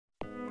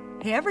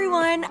Hey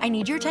everyone, I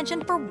need your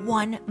attention for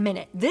 1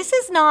 minute. This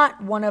is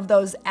not one of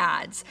those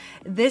ads.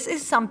 This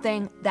is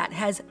something that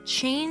has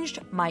changed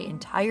my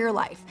entire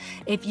life.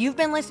 If you've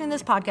been listening to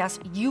this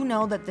podcast, you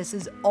know that this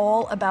is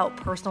all about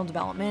personal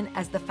development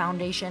as the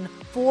foundation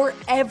for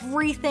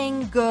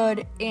everything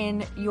good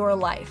in your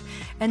life.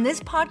 And this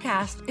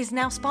podcast is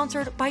now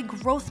sponsored by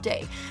Growth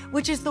Day,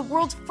 which is the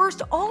world's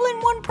first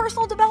all-in-one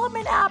personal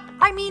development app.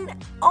 I mean,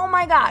 oh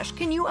my gosh,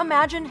 can you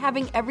imagine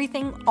having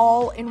everything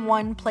all in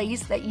one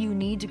place that you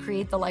need to create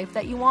the life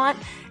that you want?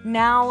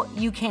 Now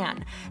you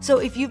can. So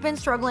if you've been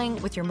struggling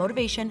with your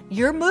motivation,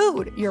 your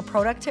mood, your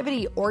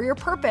productivity, or your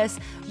purpose,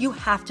 you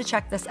have to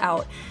check this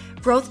out.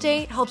 Growth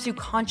Day helps you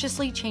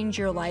consciously change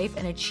your life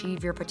and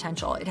achieve your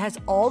potential. It has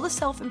all the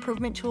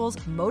self-improvement tools,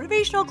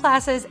 motivational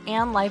classes,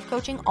 and life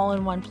coaching all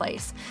in one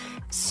place.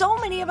 So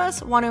many of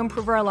us want to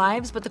improve our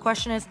lives, but the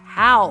question is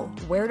how?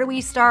 Where do we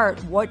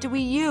start? What do we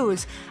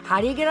use?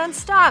 How do you get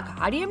unstuck?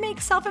 How do you make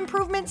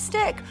self-improvement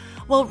stick?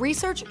 Well,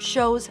 research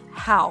shows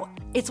how.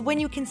 It's when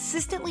you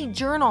consistently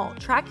journal,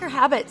 track your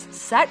habits,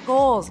 set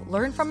goals,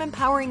 learn from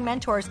empowering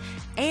mentors,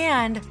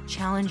 and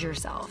challenge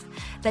yourself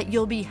that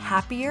you'll be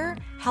happier,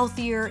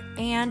 healthier,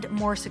 and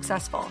more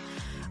successful.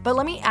 But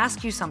let me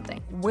ask you something.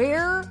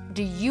 Where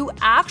do you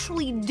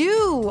actually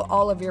do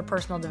all of your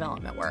personal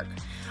development work?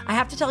 I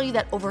have to tell you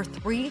that over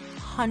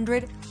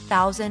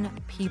 300,000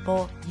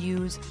 people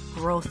use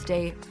Growth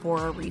Day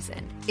for a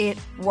reason. It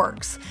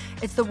works.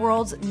 It's the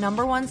world's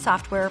 #1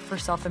 software for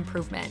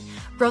self-improvement.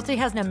 Growth Day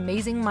has an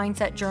amazing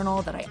mindset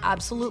journal that I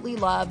absolutely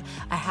love,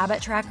 a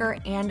habit tracker,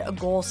 and a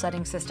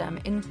goal-setting system.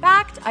 In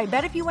fact, I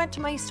bet if you went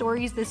to my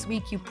stories this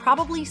week, you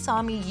probably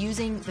saw me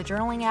using the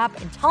journaling app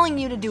and telling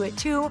you to do it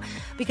too,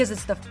 because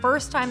it's the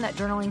first time that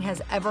journaling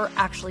has ever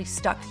actually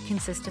stuck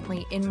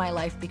consistently in my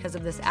life because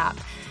of this app.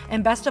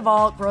 And best of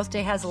all, Growth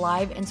Day has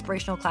live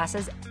inspirational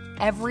classes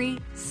every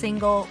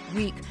single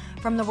week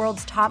from the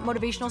world's top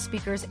motivational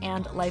speakers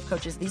and life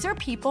coaches. These are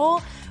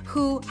people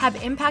who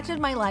have impacted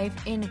my life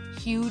in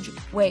huge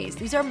ways.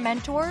 These are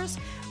mentors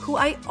who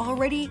I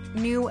already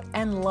knew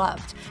and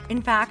loved.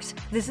 In fact,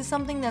 this is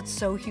something that's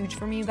so huge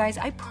for me, you guys.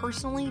 I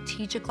personally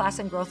teach a class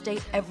in Growth Day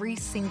every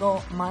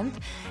single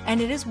month,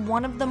 and it is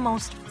one of the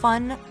most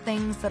fun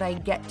things that I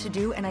get to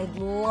do, and I'd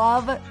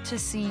love to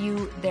see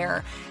you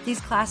there.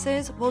 These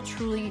classes will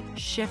truly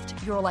shift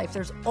your life.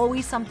 There's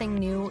always something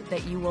new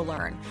that you will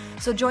learn.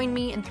 So join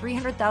me and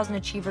 300,000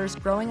 achievers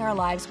growing our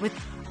lives with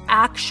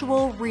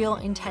actual real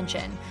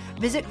intention.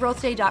 Visit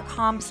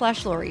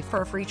growthday.com/Lori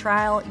for a free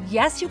trial.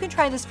 Yes, you can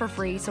try this for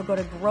free. So go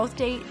to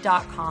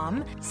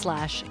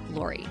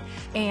growthday.com/Lori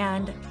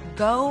and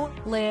go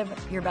live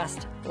your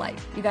best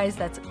life. You guys,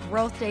 that's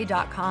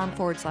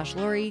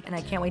growthday.com/Lori. And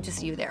I can't wait to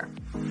see you there.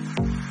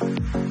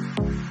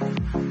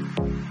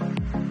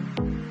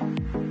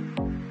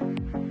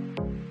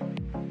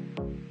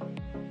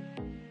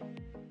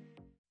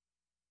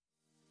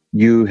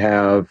 You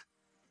have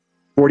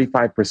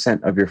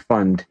 45% of your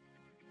fund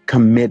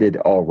committed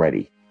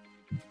already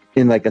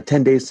in like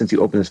 10 days since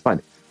you opened this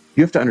fund.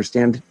 You have to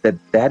understand that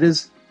that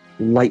is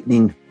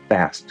lightning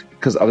fast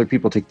because other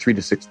people take 3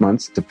 to 6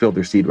 months to fill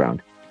their seed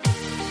round.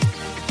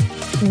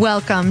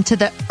 Welcome to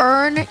the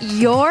Earn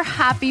Your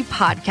Happy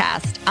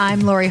podcast. I'm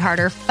Lori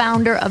Harder,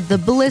 founder of The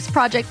Bliss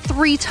Project,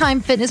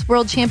 3-time fitness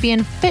world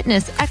champion,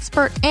 fitness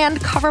expert,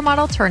 and cover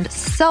model turned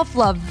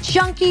self-love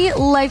junkie,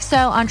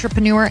 lifestyle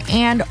entrepreneur,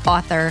 and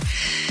author.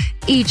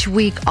 Each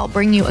week, I'll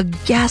bring you a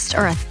guest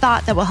or a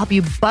thought that will help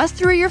you bust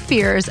through your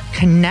fears,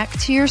 connect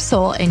to your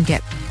soul, and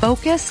get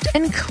focused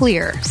and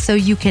clear so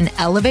you can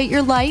elevate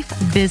your life,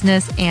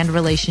 business, and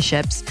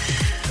relationships.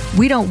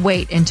 We don't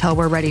wait until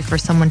we're ready for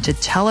someone to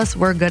tell us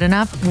we're good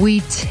enough.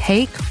 We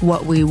take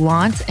what we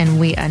want and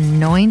we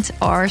anoint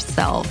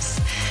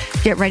ourselves.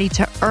 Get ready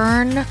to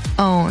earn,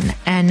 own,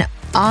 and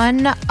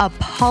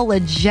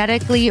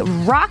unapologetically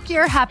rock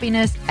your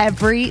happiness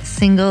every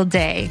single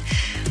day.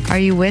 Are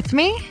you with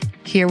me?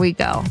 Here we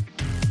go.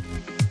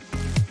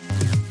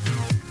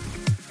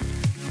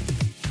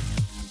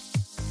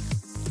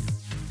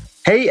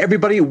 Hey,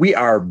 everybody, we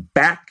are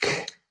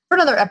back for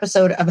another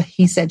episode of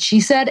He Said, She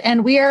Said,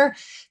 and we are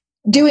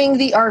doing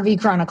the RV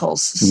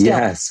Chronicles. Still.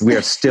 Yes, we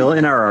are still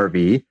in our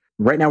RV.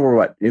 Right now,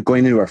 we're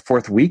going into our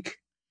 4th week.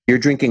 You're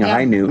drinking a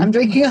High Noon. I'm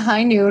drinking a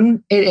High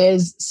Noon. It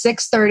is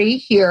 6:30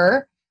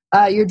 here.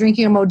 You're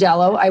drinking a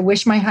Modelo. I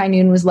wish my High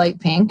Noon was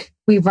light pink.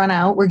 We've run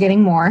out. We're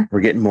getting more.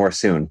 We're getting more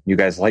soon. You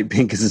guys, light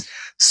pink is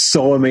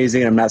so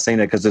amazing. I'm not saying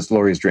that because it's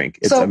Lori's drink.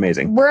 It's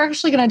amazing. We're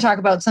actually going to talk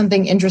about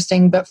something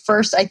interesting. But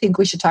first, I think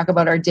we should talk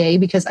about our day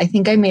because I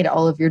think I made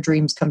all of your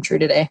dreams come true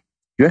today.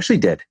 You actually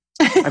did.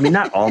 I mean,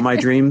 not all my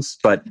dreams,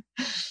 but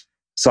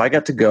so I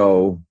got to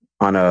go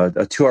on a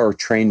 2-hour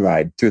train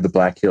ride through the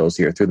Black Hills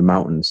here, through the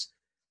mountains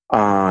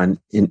in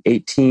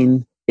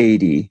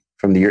 1880,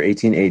 from the year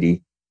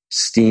 1880,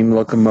 steam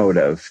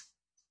locomotive.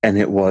 And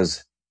it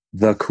was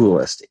the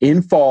coolest.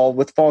 In fall,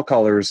 with fall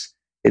colors,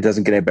 it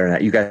doesn't get any better than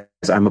that. You guys,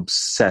 I'm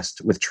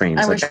obsessed with trains.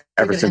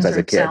 Ever since I was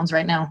a kid. Sounds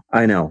right now.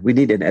 I know. We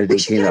need an editing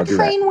team. We should get a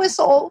train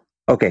whistle.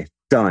 Okay,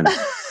 done.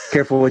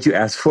 Careful what you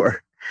ask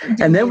for.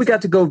 And then we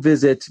got to go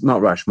visit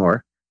Mount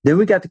Rushmore. Then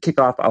we got to kick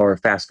off our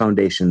Fast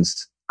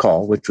Foundations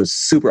call, which was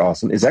super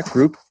awesome. Is that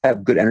group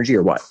have good energy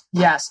or what?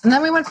 Yes. And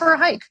then we went for a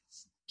hike.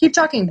 Keep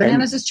talking.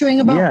 Bananas is chewing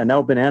a bone. Yeah,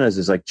 now Bananas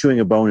is like chewing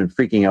a bone and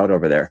freaking out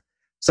over there.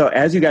 So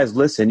as you guys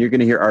listen, you're going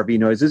to hear RV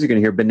noises. You're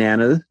going to hear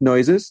banana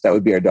noises. That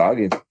would be our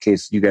dog, in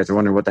case you guys are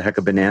wondering what the heck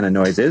a banana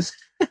noise is.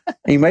 And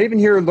you might even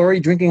hear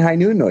Lori drinking High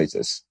Noon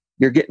noises.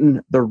 You're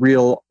getting the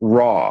real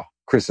raw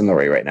Chris and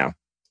Lori right now.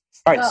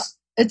 All right.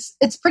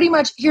 It's pretty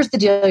much, here's the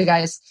deal, you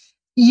guys.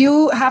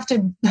 You have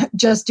to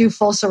just do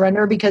full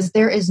surrender because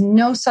there is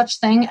no such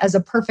thing as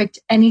a perfect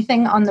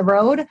anything on the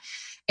road.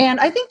 And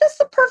I think that's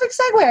the perfect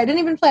segue. I didn't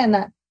even plan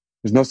that.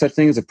 There's no such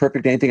thing as a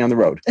perfect anything on the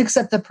road.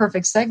 Except the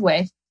perfect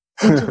segue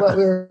into what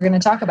we were going to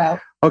talk about.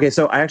 Okay,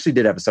 so I actually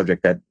did have a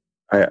subject that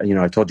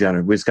I told you,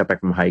 we just got back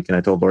from a hike, and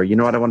I told Lori, you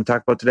know what I want to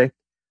talk about today?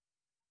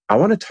 I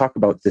want to talk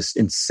about this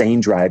insane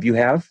drive you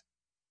have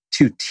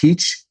to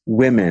teach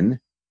women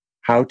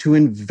how to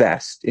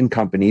invest in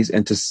companies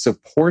and to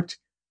support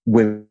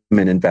women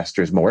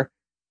investors more.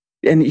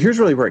 And here's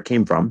really where it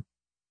came from.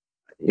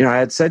 I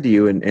had said to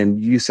you,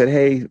 and you said,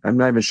 hey, I'm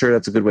not even sure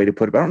that's a good way to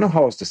put it, but I don't know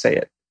how else to say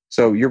it.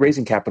 So you're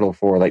raising capital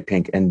for Light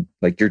Pink, and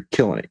like you're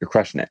killing it, you're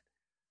crushing it.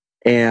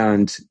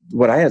 And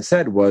what I had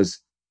said was,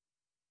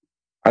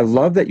 I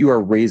love that you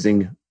are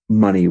raising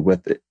money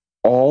with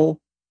all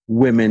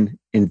women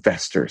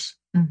investors,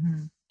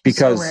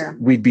 because so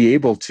we'd be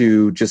able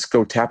to just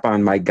go tap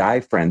on my guy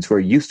friends who are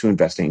used to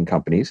investing in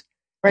companies.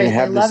 Right.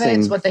 They love it.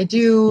 It's what they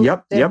do.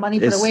 Yep. They have money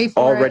put away for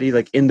already it.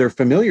 Like in their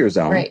familiar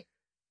zone. Right.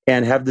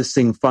 And have this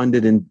thing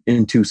funded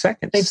in 2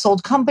 seconds. They've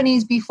sold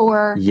companies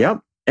before. Yep.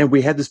 And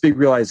we had this big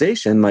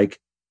realization, like,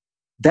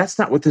 that's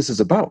not what this is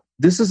about.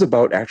 This is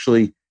about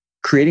actually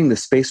creating the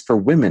space for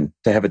women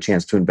to have a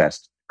chance to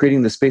invest,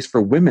 creating the space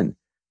for women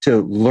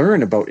to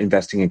learn about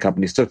investing in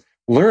companies, to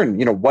learn,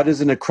 what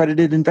is an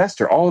accredited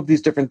investor, all of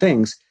these different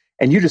things.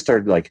 And you just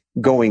started like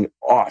going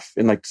off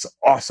in like this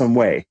awesome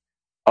way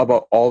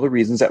about all the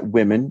reasons that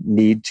women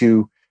need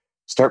to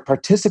start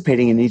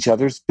participating in each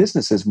other's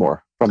businesses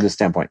more from this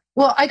standpoint.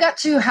 Well, I got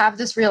to have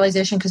this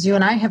realization because you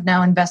and I have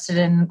now invested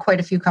in quite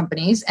a few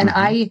companies, and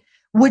I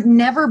would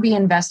never be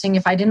investing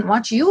if I didn't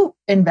watch you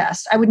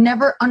invest. I would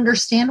never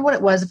understand what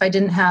it was if I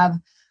didn't have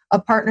a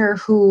partner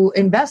who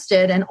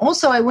invested. And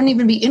also I wouldn't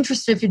even be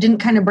interested if you didn't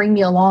kind of bring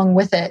me along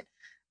with it.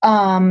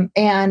 And,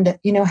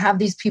 have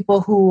these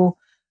people who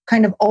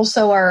kind of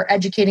also are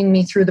educating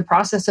me through the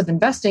process of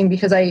investing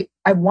because I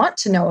want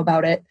to know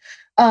about it.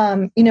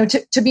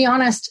 To be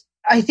honest,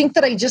 I think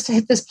that I just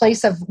hit this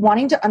place of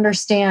wanting to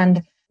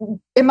understand,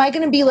 am I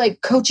going to be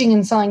like coaching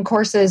and selling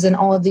courses and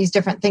all of these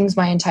different things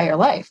my entire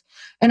life?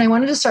 And I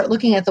wanted to start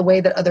looking at the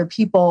way that other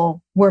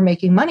people were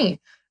making money.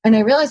 And I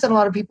realized that a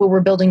lot of people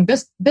were building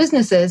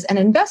businesses and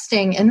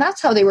investing, and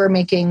that's how they were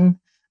making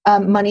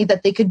money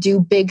that they could do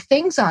big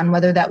things on,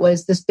 whether that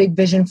was this big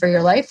vision for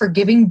your life or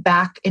giving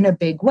back in a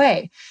big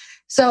way.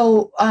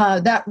 So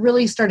that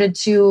really started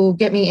to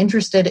get me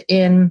interested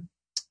in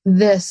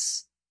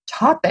this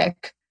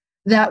topic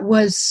that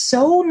was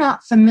so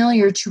not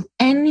familiar to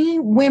any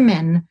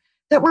women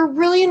that were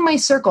really in my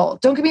circle.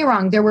 Don't get me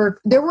wrong, there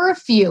were a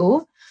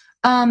few,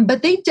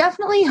 but they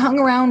definitely hung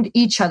around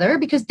each other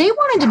because they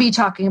wanted to be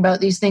talking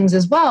about these things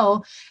as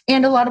well.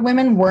 And a lot of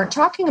women weren't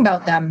talking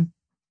about them.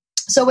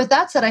 So with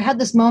that said, I had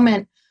this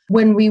moment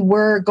when we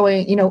were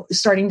going,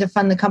 starting to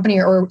fund the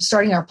company or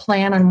starting our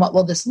plan on what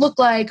will this look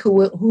like,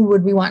 who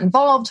would we want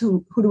involved,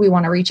 who do we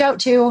want to reach out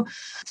to?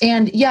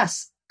 And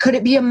yes, could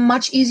it be a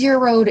much easier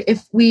road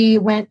if we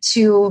went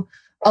to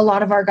a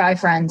lot of our guy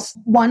friends?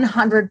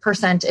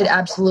 100%, it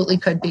absolutely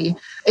could be.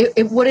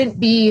 It wouldn't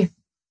be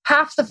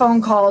half the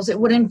phone calls. It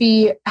wouldn't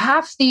be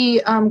half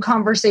the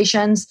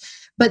conversations.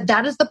 But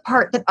that is the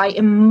part that I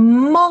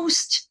am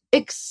most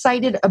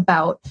excited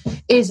about,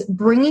 is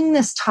bringing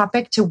this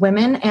topic to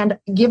women and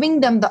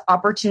giving them the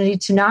opportunity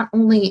to not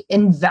only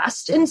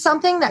invest in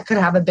something that could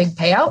have a big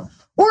payout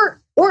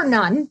or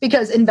none,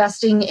 because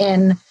investing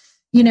in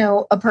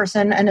a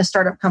person and a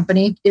startup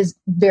company is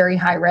very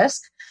high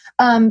risk.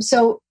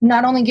 So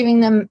not only giving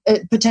them a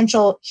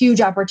potential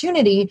huge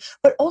opportunity,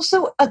 but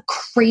also a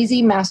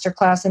crazy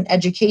masterclass in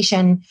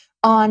education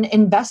on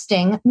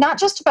investing, not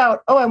just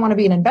about, I want to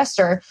be an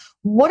investor.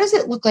 What does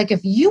it look like if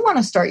you want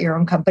to start your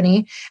own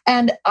company?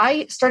 And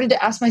I started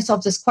to ask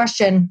myself this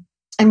question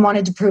and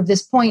wanted to prove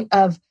this point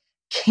of,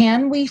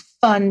 can we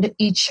fund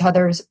each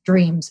other's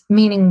dreams?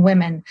 Meaning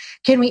women.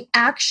 Can we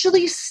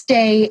actually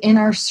stay in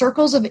our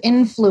circles of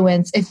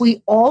influence if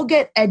we all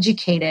get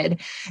educated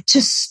to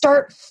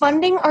start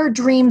funding our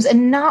dreams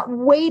and not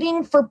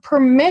waiting for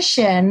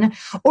permission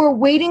or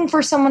waiting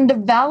for someone to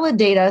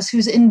validate us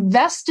who's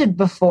invested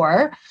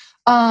before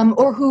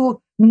or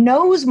who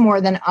knows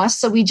more than us,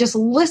 so we just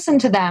listen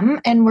to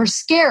them and we're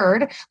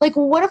scared? Like,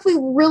 what if we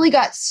really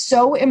got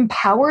so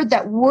empowered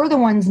that we're the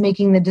ones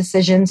making the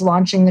decisions,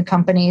 launching the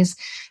companies,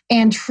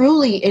 and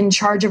truly in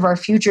charge of our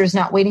futures,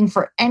 not waiting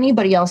for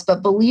anybody else,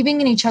 but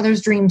believing in each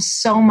other's dreams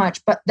so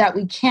much, but that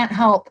we can't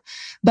help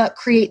but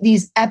create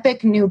these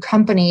epic new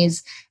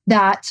companies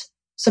that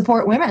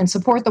support women,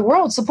 support the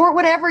world, support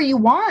whatever you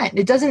want.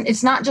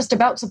 It's not just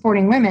about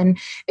supporting women.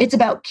 It's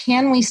about,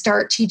 can we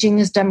start teaching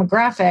this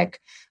demographic,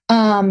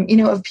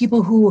 of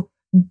people who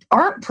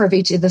aren't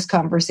privy to this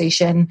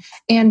conversation,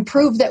 and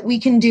prove that we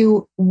can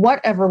do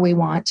whatever we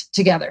want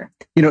together.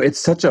 It's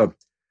such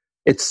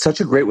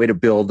a great way to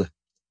build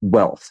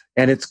wealth,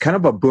 and it's kind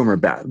of a boomer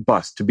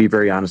bust, to be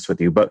very honest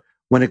with you. But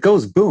when it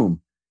goes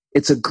boom,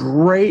 it's a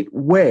great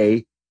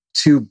way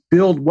to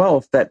build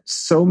wealth that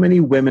so many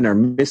women are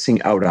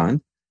missing out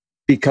on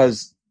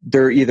because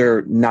they're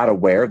either not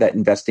aware that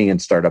investing in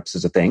startups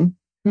is a thing.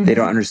 Mm-hmm. They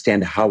don't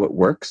understand how it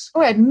works.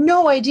 Oh, I had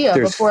no idea.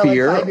 There's before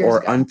fear like 5 years or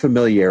ago.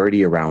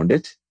 unfamiliarity around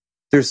it.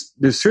 There's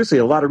seriously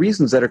a lot of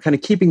reasons that are kind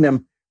of keeping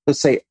them,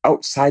 let's say,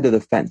 outside of the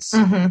fence.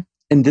 Mm-hmm.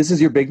 And this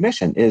is your big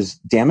mission: is,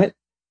 damn it,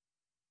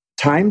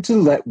 time to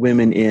let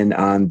women in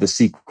on the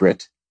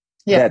secret.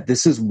 Yeah. That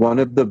this is one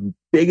of the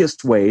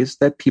biggest ways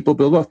that people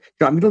build wealth.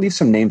 I'm going to leave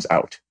some names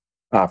out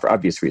for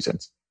obvious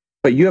reasons,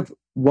 but you have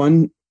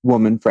one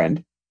woman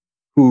friend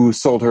who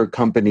sold her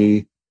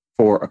company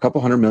for a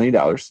couple $100 million,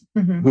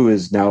 mm-hmm. who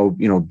is now,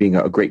 being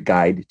a great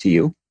guide to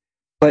you.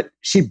 But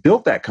she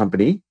built that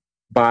company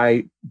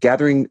by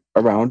gathering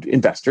around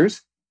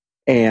investors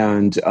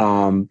and,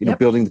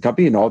 building the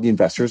company, and all the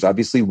investors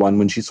obviously won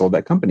when she sold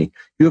that company.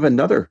 You have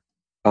another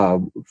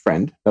friend,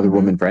 another mm-hmm.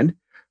 woman friend,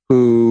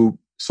 who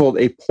sold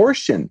a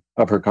portion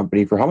of her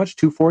company for how much?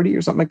 240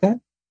 or something like that?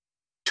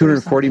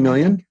 240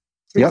 million?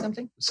 Yep,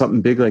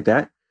 something big like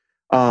that.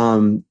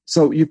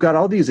 So you've got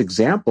all these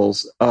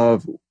examples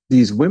of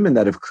these women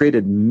that have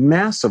created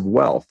massive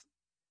wealth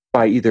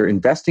by either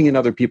investing in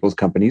other people's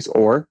companies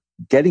or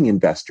getting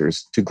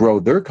investors to grow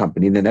their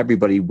company, and then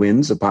everybody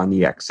wins upon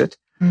the exit.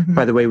 Mm-hmm.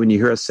 By the way, when you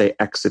hear us say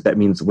exit, that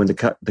means when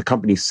the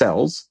company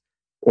sells,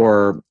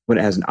 or when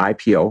it has an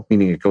IPO,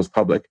 meaning it goes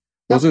public.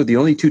 Those are the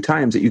only two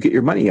times that you get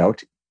your money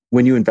out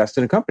when you invest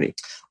in a company.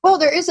 Well,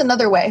 there is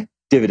another way.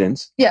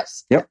 Dividends.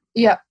 Yes. Yep.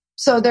 Yeah.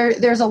 So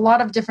there's a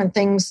lot of different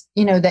things,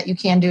 that you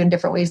can do in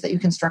different ways that you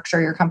can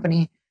structure your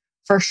company,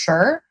 for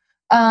sure.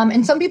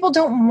 And some people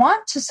don't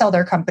want to sell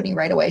their company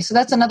right away. So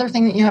that's another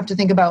thing that you have to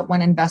think about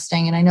when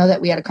investing. And I know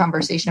that we had a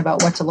conversation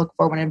about what to look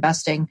for when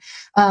investing.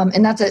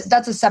 And that's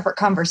a separate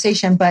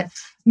conversation. But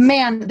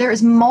man, there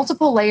is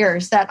multiple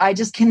layers that I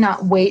just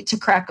cannot wait to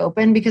crack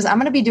open, because I'm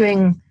going to be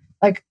doing,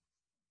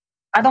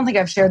 I don't think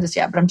I've shared this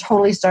yet, but I'm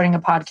totally starting a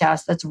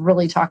podcast that's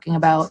really talking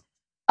about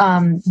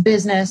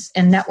business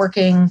and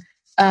networking.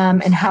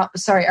 And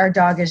our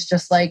dog is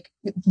just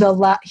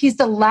he's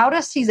the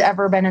loudest he's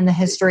ever been in the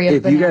history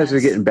of Bananas. You guys are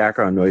getting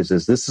background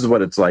noises, this is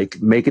what it's like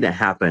making it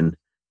happen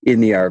in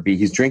the RV.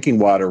 He's drinking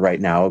water right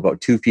now about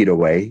 2 feet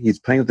away. He's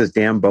playing with this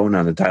damn bone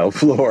on the tile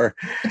floor.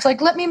 It's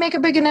like, let me make a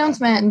big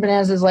announcement. And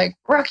Bananas is like,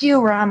 rock you,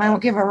 Rom. I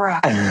don't give a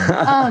rock.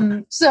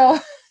 So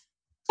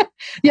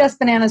yes,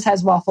 Bananas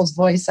has Waffle's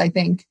voice, I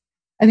think.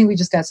 We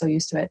just got so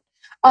used to it.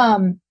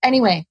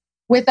 Anyway,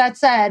 with that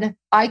said,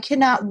 I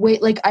cannot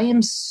wait. I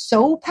am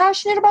so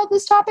passionate about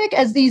this topic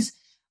as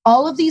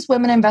all of these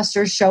women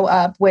investors show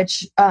up,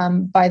 which,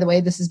 by the way,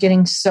 this is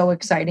getting so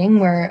exciting.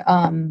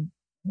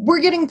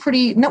 We're getting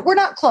we're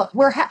not close.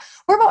 We're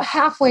about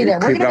halfway there.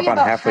 We're going to be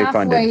about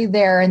halfway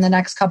there in the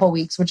next couple of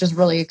weeks, which is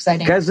really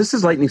exciting. Guys, this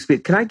is lightning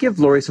speed. Can I give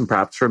Lori some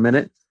props for a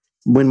minute?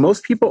 When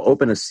most people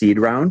open a seed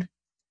round,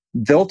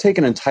 they'll take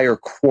an entire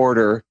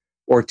quarter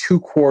or 2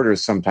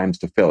 quarters sometimes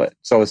to fill it.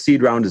 So a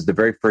seed round is the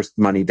very first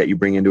money that you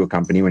bring into a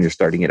company when you're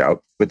starting it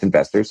out with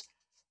investors.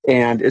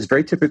 And it's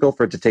very typical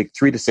for it to take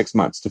 3 to 6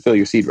 months to fill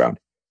your seed round.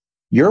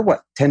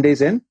 You're 10 days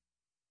in?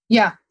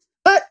 Yeah.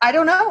 But I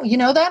don't know. You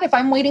know that if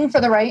I'm waiting for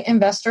the right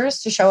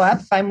investors to show up,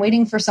 if I'm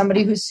waiting for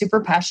somebody who's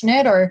super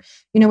passionate, or,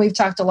 we've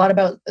talked a lot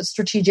about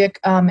strategic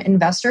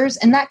investors,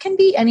 and that can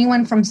be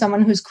anyone from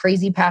someone who's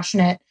crazy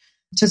passionate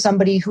to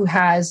somebody who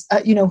has,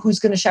 who's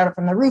going to shout it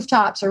from the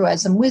rooftops, or who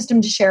has some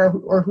wisdom to share,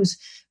 or who's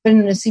been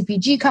in a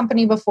CPG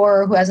company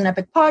before, or who has an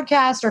epic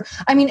podcast, or,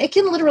 it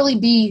can literally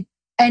be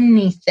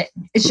anything.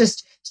 It's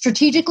just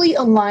strategically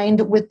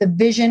aligned with the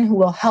vision who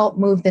will help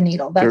move the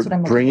needle. That's what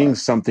I'm looking bringing for.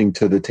 Something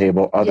to the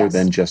table other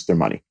than just their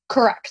money.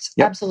 Correct.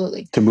 Yep.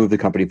 Absolutely. To move the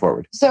company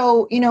forward.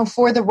 So,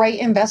 for the right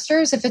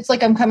investors, if it's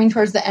I'm coming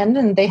towards the end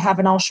and they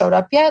haven't all showed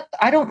up yet,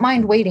 I don't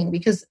mind waiting,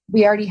 because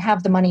we already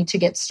have the money to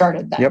get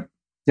started then. Yep.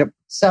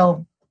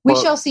 So we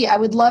shall see. I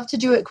would love to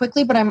do it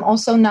quickly, but I'm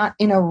also not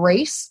in a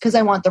race, because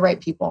I want the right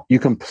people. You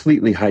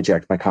completely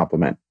hijacked my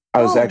compliment.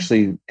 I was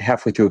actually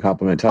halfway through a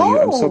compliment telling you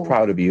I'm so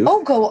proud of you.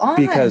 Oh, go on.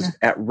 Because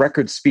at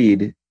record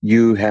speed,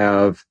 you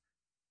have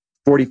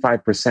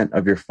 45%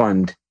 of your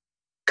fund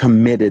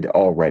committed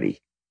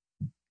already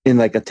in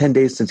 10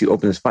 days since you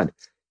opened this fund.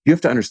 You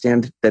have to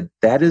understand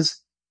that is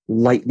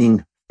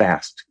lightning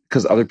fast,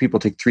 because other people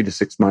take 3 to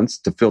 6 months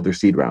to fill their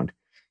seed round.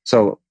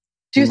 So,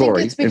 do you Lori,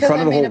 think it's because in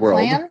front of the whole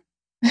world,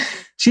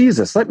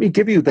 Jesus, let me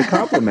give you the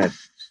compliment.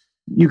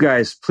 You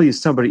guys,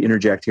 please, somebody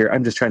interject here.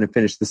 I'm just trying to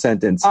finish the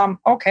sentence.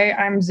 Okay,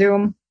 I'm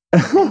Zoom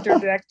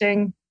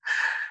interjecting.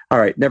 All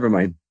right, never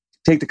mind.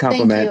 Take the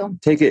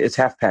compliment. Take it. It's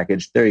half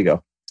packaged. There you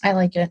go. I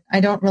like it. I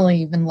don't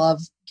really even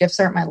gifts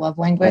aren't my love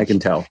language. I can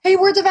tell. Hey,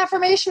 words of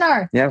affirmation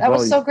are. Yeah, that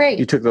was so great.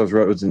 You took those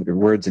words and you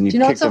Do you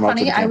know kicked what's so them out to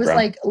funny? the I was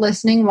campground. like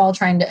listening while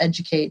trying to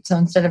educate. So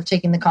instead of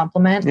taking the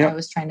compliment, I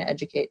was trying to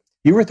educate.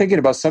 You were thinking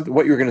about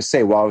what you were going to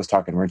say while I was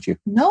talking, weren't you?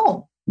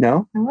 No,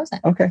 I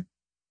wasn't. Okay.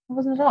 I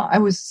wasn't at all. I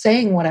was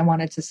saying what I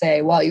wanted to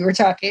say while you were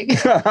talking.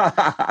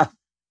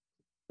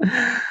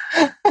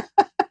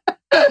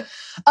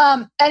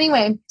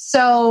 Anyway,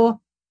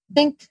 so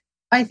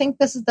I think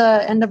this is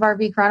the end of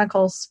RV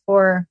Chronicles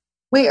for.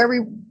 Wait,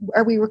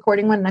 are we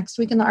recording one next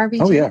week in the RV?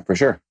 Oh yeah, for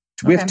sure.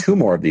 We have 2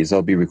 more of these.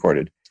 They'll be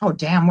recorded. Oh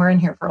damn, we're in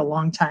here for a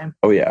long time.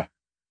 Oh yeah,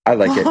 I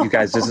like it. You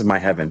guys, this is my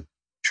heaven.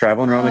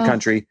 Traveling around the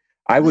country.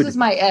 This is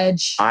my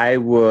edge. I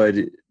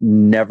would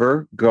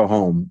never go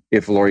home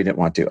if Lori didn't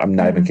want to. I'm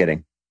not even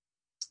kidding.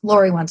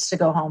 Lori wants to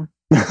go home.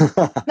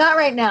 Not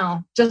right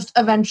now. Just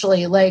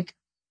eventually. Like,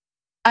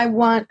 I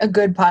want a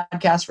good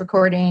podcast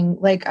recording.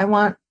 Like, I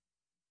want,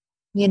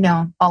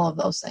 all of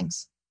those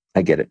things.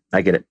 I get it.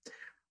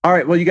 All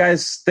right. Well, you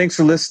guys, thanks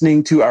for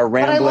listening to our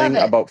rambling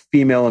about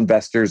female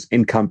investors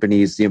in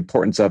companies, the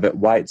importance of it,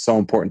 why it's so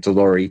important to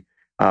Lori.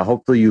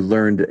 Hopefully you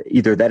learned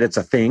either that it's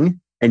a thing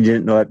and you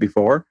didn't know that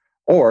before,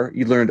 or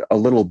you learned a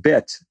little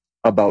bit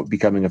about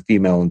becoming a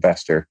female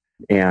investor.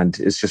 And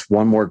it's just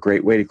one more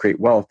great way to create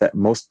wealth that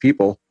most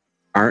people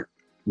aren't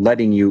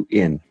letting you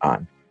in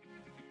on.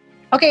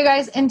 Okay,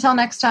 guys, until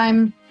next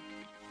time,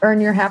 earn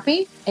your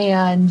happy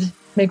and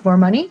make more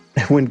money.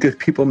 When good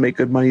people make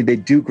good money, they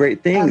do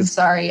great things. I'm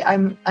sorry.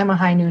 I'm a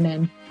high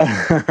noonan.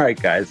 All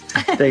right, guys.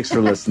 Thanks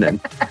for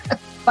listening.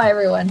 Bye,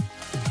 everyone.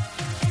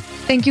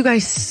 Thank you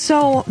guys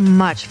so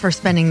much for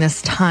spending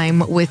this time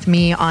with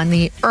me on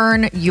the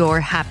Earn Your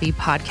Happy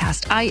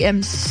podcast. I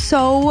am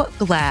so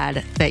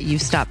glad that you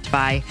stopped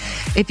by.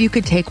 If you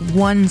could take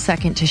 1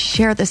 second to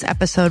share this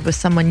episode with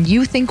someone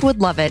you think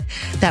would love it,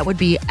 that would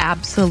be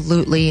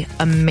absolutely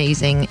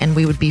amazing, and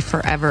we would be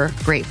forever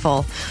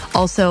grateful.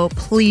 Also,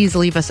 please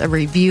leave us a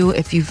review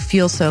if you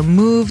feel so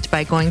moved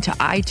by going to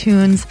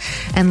iTunes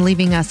and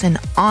leaving us an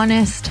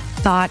honest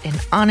thought, an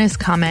honest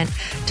comment.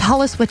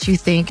 Tell us what you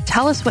think.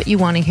 Tell us what you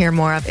want to hear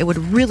more of. It would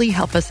really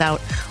help us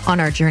out on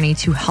our journey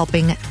to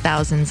helping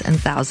thousands and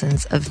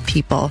thousands of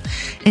people.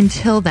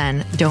 Until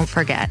then, don't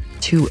forget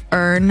to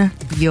earn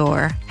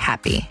your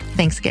happy.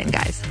 Thanks again,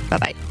 guys.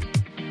 Bye-bye.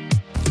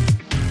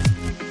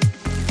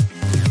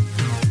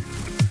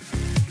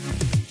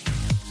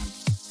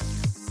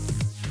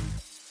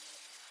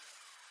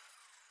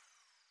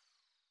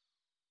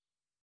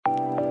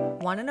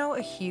 Want to know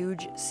a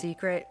huge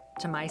secret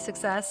to my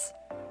success?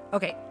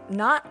 Okay,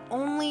 not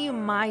only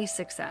my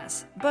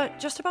success, but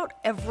just about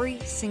every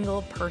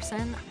single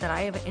person that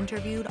I have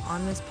interviewed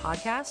on this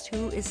podcast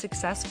who is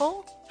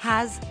successful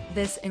has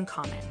this in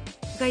common.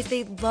 You guys,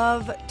 they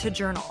love to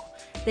journal.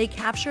 They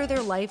capture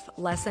their life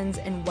lessons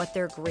and what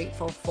they're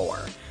grateful for.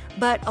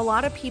 But a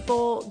lot of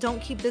people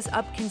don't keep this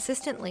up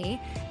consistently,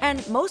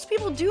 and most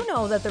people do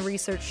know that the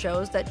research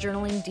shows that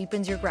journaling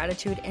deepens your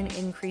gratitude and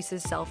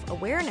increases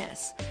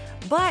self-awareness.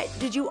 But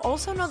did you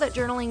also know that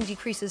journaling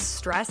decreases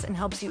stress and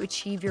helps you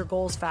achieve your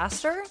goals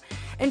faster?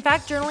 In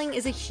fact, journaling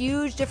is a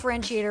huge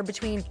differentiator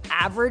between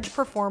average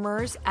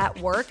performers at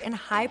work and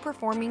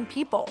high-performing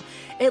people.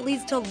 It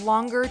leads to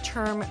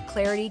longer-term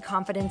clarity,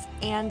 confidence,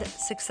 and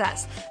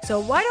success. So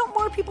why don't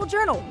more people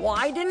journal?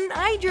 Why didn't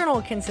I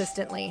journal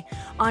consistently?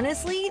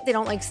 Honestly, they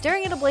don't like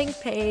staring at a blank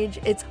page.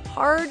 It's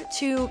hard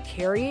to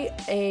carry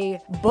a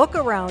book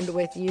around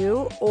with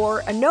you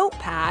or a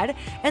notepad,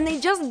 and they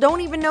just don't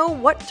even know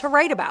what to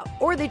write about,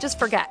 or they just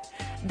forget.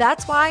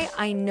 That's why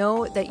I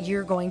know that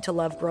you're going to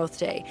love Growth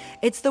Day.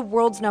 It's the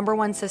world's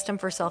 #1 system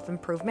for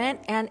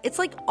self-improvement, and it's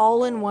like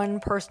all-in-one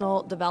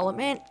personal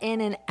development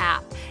in an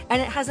app. And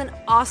it has an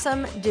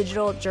awesome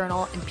digital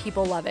journal, and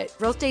people love it.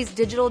 Growth Day's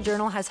digital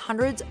journal has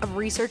hundreds of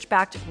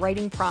research-backed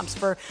writing prompts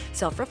for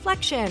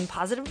self-reflection,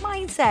 positive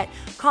mindset,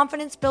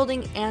 confidence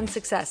building, and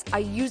success. I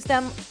use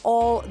them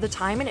all the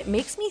time, and it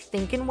makes me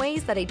think in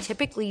ways that I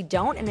typically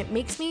don't, and it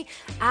makes me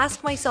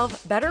ask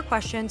myself better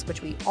questions,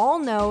 which we all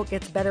know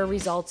gets better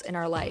results in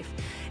our life.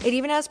 It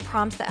even has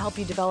prompts that help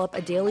you develop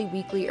a daily,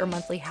 weekly, or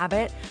monthly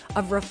habit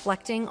of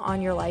reflecting on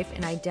your life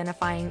and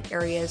identifying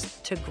areas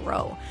to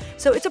grow.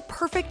 So it's a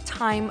perfect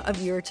time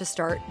of year to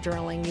start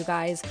journaling, you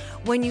guys.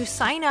 When you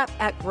sign up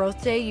at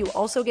Growth Day, you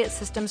also get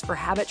systems for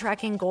habit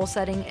tracking, goal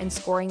setting, and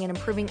scoring, and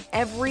improving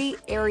every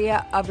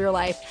area of your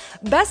life.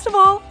 Best of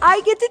all,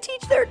 I get to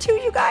teach there too,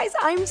 you guys.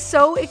 I'm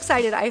so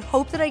excited. I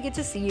hope that I get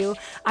to see you.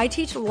 I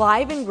teach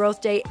live in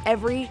Growth Day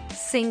every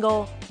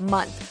single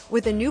month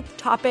with a new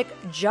topic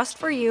just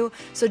for you.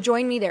 So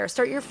join me there.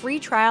 Start your free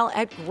trial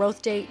at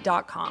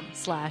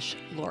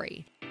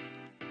growthday.com/Lori.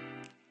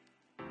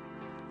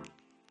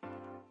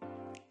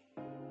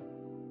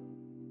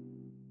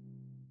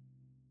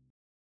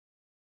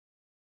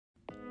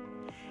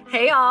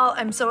 Hey all,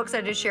 I'm so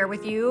excited to share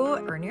with you,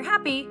 Earn Your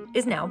Happy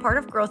is now part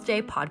of Growth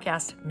Day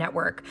Podcast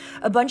Network.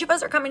 A bunch of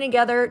us are coming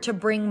together to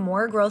bring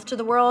more growth to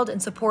the world and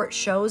support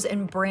shows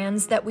and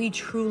brands that we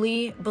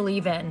truly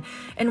believe in.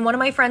 And one of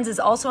my friends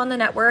is also on the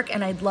network,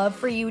 and I'd love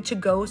for you to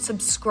go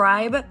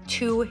subscribe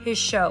to his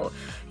show.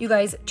 You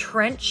guys,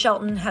 Trent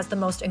Shelton has the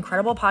most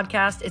incredible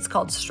podcast. It's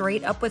called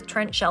Straight Up with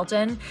Trent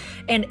Shelton,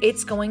 and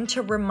it's going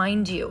to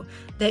remind you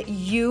that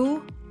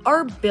you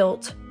are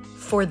built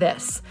for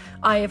this.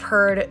 I have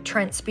heard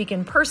Trent speak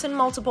in person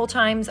multiple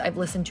times. I've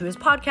listened to his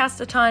podcast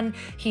a ton.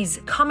 He's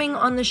coming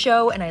on the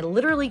show, and I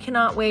literally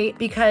cannot wait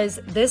because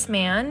this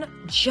man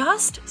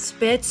just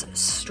spits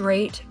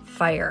straight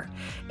fire.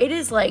 It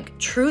is like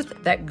truth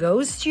that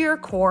goes to your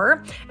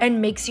core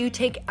and makes you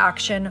take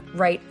action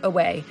right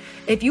away.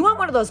 If you want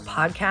one of those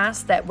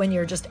podcasts that when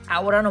you're just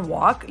out on a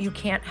walk, you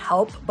can't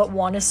help but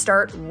want to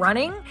start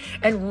running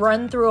and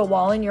run through a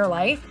wall in your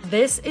life,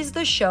 this is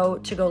the show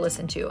to go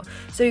listen to.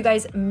 So you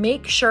guys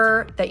make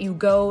sure that you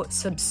go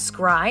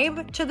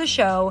subscribe to the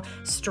show,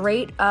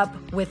 Straight Up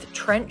with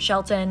Trent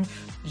Shelton.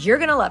 You're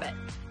going to love it.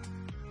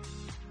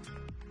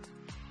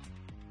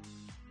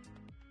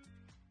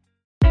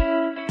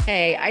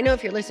 Hey, I know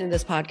if you're listening to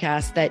this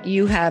podcast that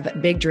you have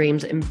big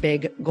dreams and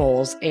big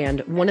goals.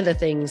 And one of the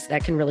things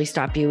that can really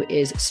stop you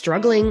is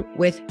struggling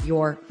with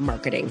your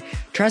marketing.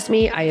 Trust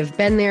me, I have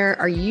been there.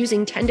 Are you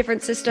using 10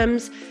 different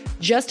systems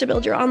just to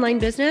build your online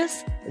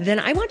business? Then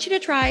I want you to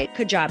try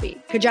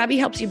Kajabi. Kajabi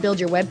helps you build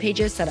your web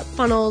pages, set up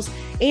funnels,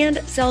 and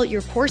sell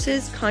your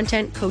courses,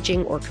 content,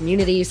 coaching, or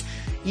communities.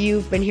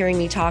 You've been hearing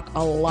me talk a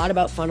lot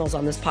about funnels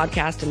on this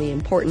podcast and the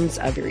importance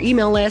of your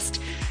email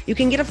list. You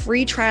can get a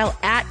free trial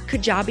at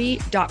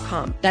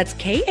kajabi.com. That's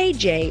Kajabi.com.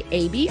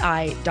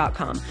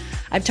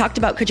 I've talked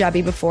about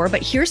Kajabi before,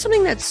 but here's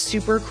something that's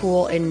super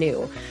cool and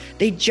new.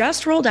 They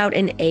just rolled out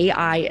an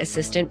AI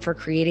assistant for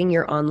creating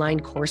your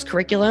online course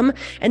curriculum.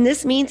 And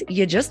this means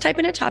you just type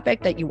in a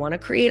topic that you want to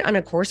create on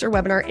a course or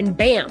webinar, and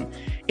bam,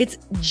 it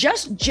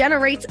just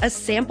generates a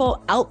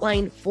sample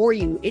outline for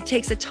you. It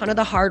takes a ton of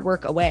the hard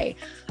work away.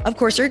 Of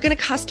course, you're going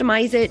to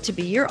customize it to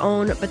be your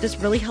own, but this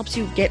really helps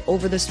you get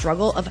over the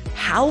struggle of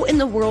how in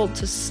the world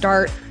to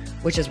start,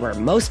 which is where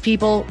most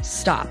people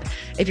stop.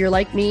 If you're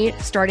like me,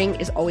 starting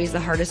is always the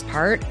hardest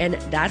part, and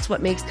that's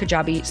what makes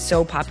Kajabi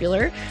so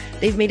popular.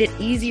 They've made it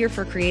easier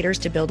for creators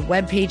to build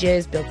web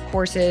pages, build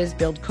courses,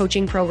 build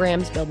coaching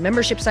programs, build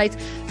membership sites,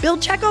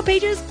 build checkout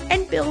pages,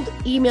 and build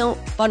email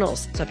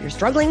funnels. So if you're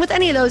struggling with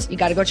any of those, you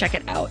got to go check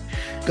it out.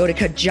 Go to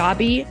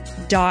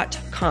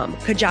Kajabi.com.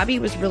 Kajabi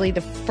was really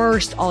the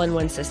first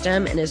all-in-one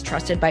system and is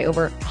trusted by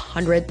over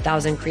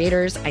 100,000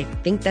 creators. I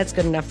think that's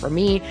good enough for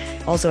me.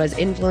 Also has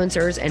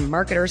influencers and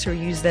marketers who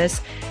use this.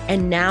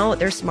 And now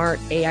their smart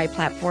AI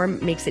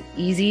platform makes it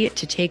easy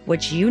to take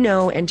what you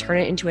know and turn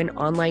it into an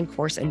online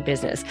course and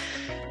business.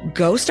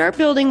 Go start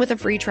building with a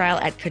free trial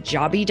at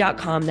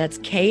Kajabi.com. That's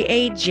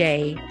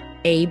Kajabi.com.